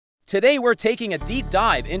Today we're taking a deep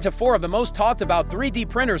dive into 4 of the most talked about 3D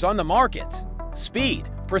printers on the market. Speed,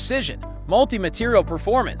 precision, multi-material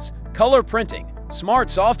performance, color printing, smart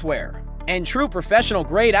software, and true professional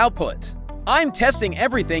grade output. I'm testing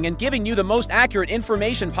everything and giving you the most accurate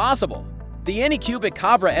information possible. The Anycubic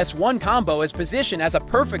Cobra S1 combo is positioned as a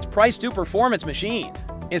perfect price-to-performance machine,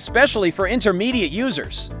 especially for intermediate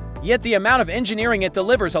users. Yet the amount of engineering it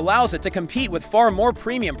delivers allows it to compete with far more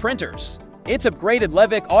premium printers. Its upgraded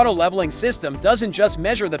Levic auto-leveling system doesn't just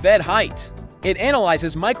measure the bed height. It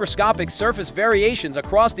analyzes microscopic surface variations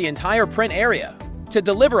across the entire print area to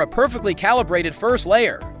deliver a perfectly calibrated first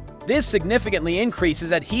layer. This significantly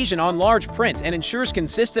increases adhesion on large prints and ensures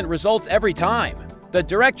consistent results every time. The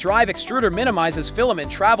direct drive extruder minimizes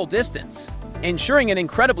filament travel distance, ensuring an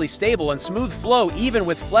incredibly stable and smooth flow even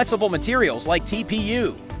with flexible materials like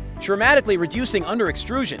TPU, dramatically reducing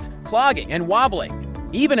under-extrusion, clogging, and wobbling.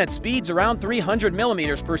 Even at speeds around 300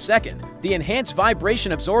 mm per second, the enhanced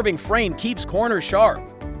vibration-absorbing frame keeps corners sharp,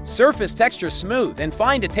 surface texture smooth, and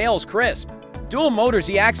fine details crisp. Dual motor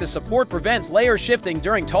Z-axis support prevents layer shifting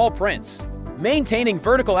during tall prints, maintaining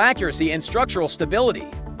vertical accuracy and structural stability.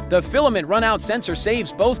 The filament runout sensor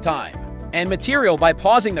saves both time and material by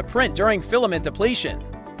pausing the print during filament depletion,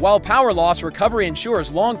 while power loss recovery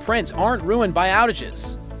ensures long prints aren't ruined by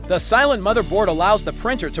outages. The silent motherboard allows the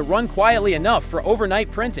printer to run quietly enough for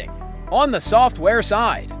overnight printing. On the software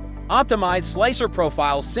side, optimized slicer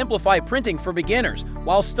profiles simplify printing for beginners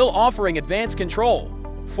while still offering advanced control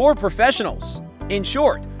for professionals. In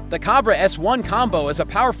short, the Cobra S1 combo is a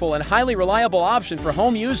powerful and highly reliable option for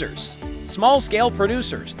home users, small-scale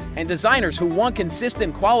producers, and designers who want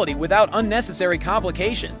consistent quality without unnecessary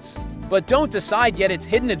complications. But don't decide yet, its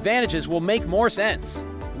hidden advantages will make more sense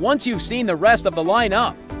once you've seen the rest of the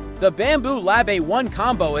lineup. The Bambu Lab A1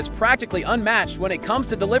 combo is practically unmatched when it comes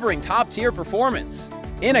to delivering top-tier performance.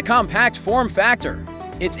 In a compact form factor,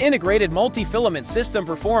 its integrated multi-filament system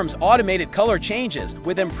performs automated color changes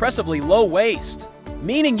with impressively low waste,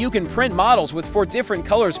 meaning you can print models with 4 different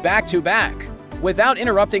colors back-to-back without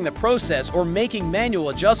interrupting the process or making manual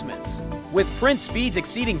adjustments. With print speeds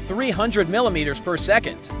exceeding 300 mm per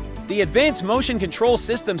second, the advanced motion control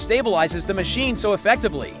system stabilizes the machine so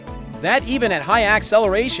effectively that even at high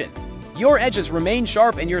acceleration, your edges remain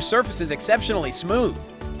sharp and your surfaces exceptionally smooth.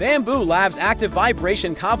 Bambu Lab's active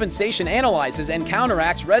vibration compensation analyzes and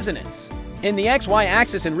counteracts resonance in the XY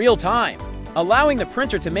axis in real time, allowing the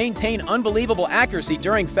printer to maintain unbelievable accuracy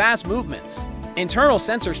during fast movements. Internal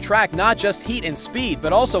sensors track not just heat and speed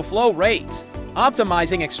but also flow rate,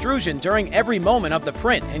 optimizing extrusion during every moment of the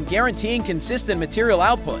print and guaranteeing consistent material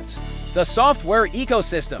output. The software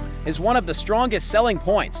ecosystem is one of the strongest selling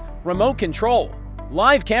points. Remote control,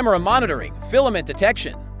 live camera monitoring, filament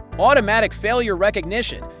detection, automatic failure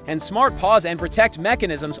recognition, and smart pause and protect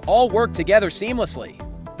mechanisms all work together seamlessly.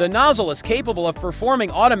 The nozzle is capable of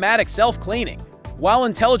performing automatic self-cleaning, while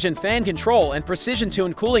intelligent fan control and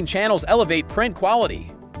precision-tuned cooling channels elevate print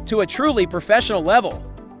quality to a truly professional level.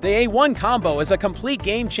 The A1 combo is a complete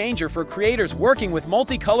game-changer for creators working with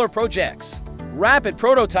multicolor projects, rapid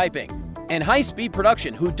prototyping, and high-speed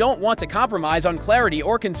production who don't want to compromise on clarity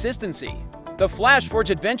or consistency. The FlashForge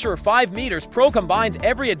Adventurer 5 Meters Pro combines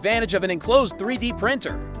every advantage of an enclosed 3D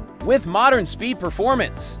printer with modern speed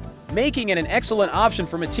performance, making it an excellent option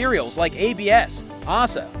for materials like ABS,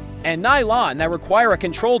 ASA, and nylon that require a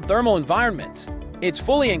controlled thermal environment. Its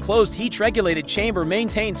fully enclosed heat-regulated chamber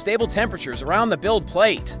maintains stable temperatures around the build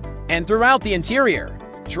plate and throughout the interior,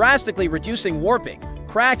 drastically reducing warping,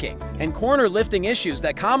 cracking, and corner lifting issues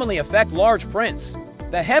that commonly affect large prints.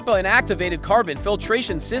 The HEPA inactivated carbon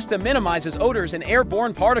filtration system minimizes odors and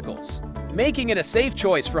airborne particles, making it a safe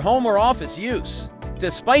choice for home or office use.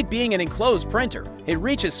 Despite being an enclosed printer, it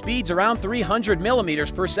reaches speeds around 300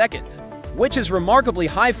 mm per second, which is remarkably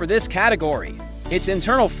high for this category. Its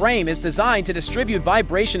internal frame is designed to distribute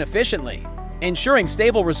vibration efficiently, ensuring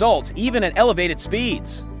stable results even at elevated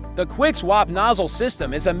speeds. The quick swap nozzle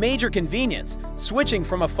system is a major convenience. Switching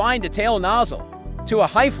from a fine detail nozzle to a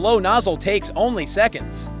high-flow nozzle takes only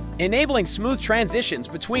seconds, enabling smooth transitions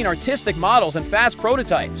between artistic models and fast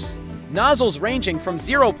prototypes. Nozzles ranging from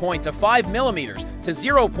 0.5 mm to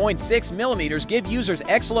 0.6 mm give users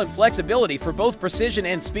excellent flexibility for both precision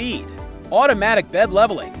and speed. Automatic bed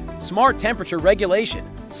leveling, smart temperature regulation,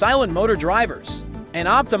 silent motor drivers, and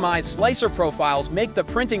optimized slicer profiles make the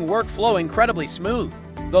printing workflow incredibly smooth.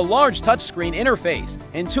 The large touchscreen interface,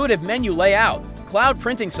 intuitive menu layout, cloud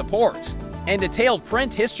printing support, and detailed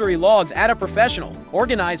print history logs add a professional,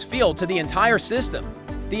 organized feel to the entire system.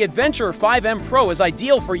 The Adventurer 5M Pro is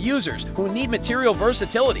ideal for users who need material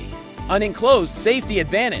versatility, an enclosed safety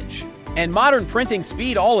advantage, and modern printing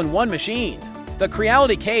speed all in one machine. The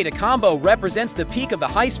Creality K2 combo represents the peak of the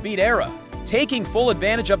high-speed era, taking full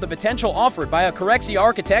advantage of the potential offered by a Corexi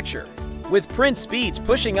architecture. With print speeds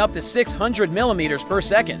pushing up to 600 millimeters per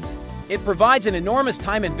second, it provides an enormous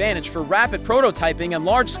time advantage for rapid prototyping and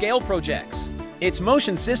large-scale projects. Its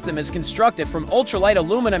motion system is constructed from ultralight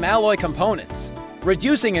aluminum alloy components,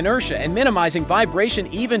 reducing inertia and minimizing vibration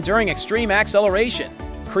even during extreme acceleration.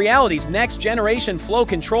 Creality's next-generation flow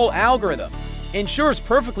control algorithm ensures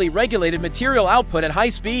perfectly regulated material output at high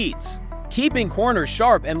speeds, keeping corners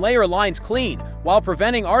sharp and layer lines clean while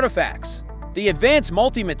preventing artifacts. The advanced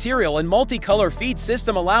multi-material and multicolor feed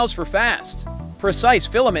system allows for fast, precise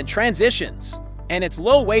filament transitions, and its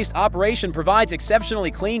low-waste operation provides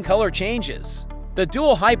exceptionally clean color changes. The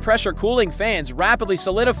dual high-pressure cooling fans rapidly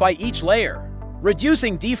solidify each layer,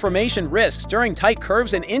 reducing deformation risks during tight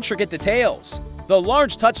curves and intricate details. The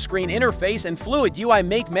large touchscreen interface and fluid UI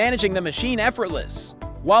make managing the machine effortless,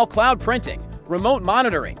 while cloud printing, remote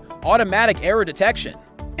monitoring, automatic error detection,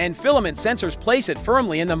 and filament sensors place it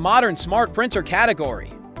firmly in the modern smart printer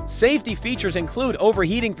category. Safety features include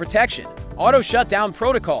overheating protection, auto shutdown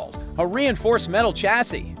protocols, a reinforced metal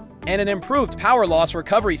chassis, and an improved power loss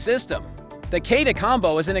recovery system. The K2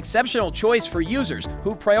 combo is an exceptional choice for users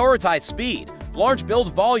who prioritize speed, large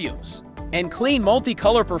build volumes, and clean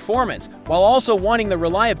multicolor performance while also wanting the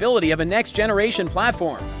reliability of a next-generation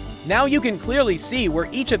platform. Now you can clearly see where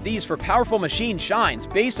each of these powerful machines shines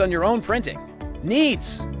based on your own printing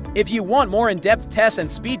needs. If you want more in-depth tests and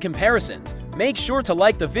speed comparisons, make sure to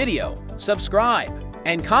like the video, subscribe,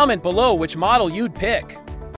 and comment below which model you'd pick.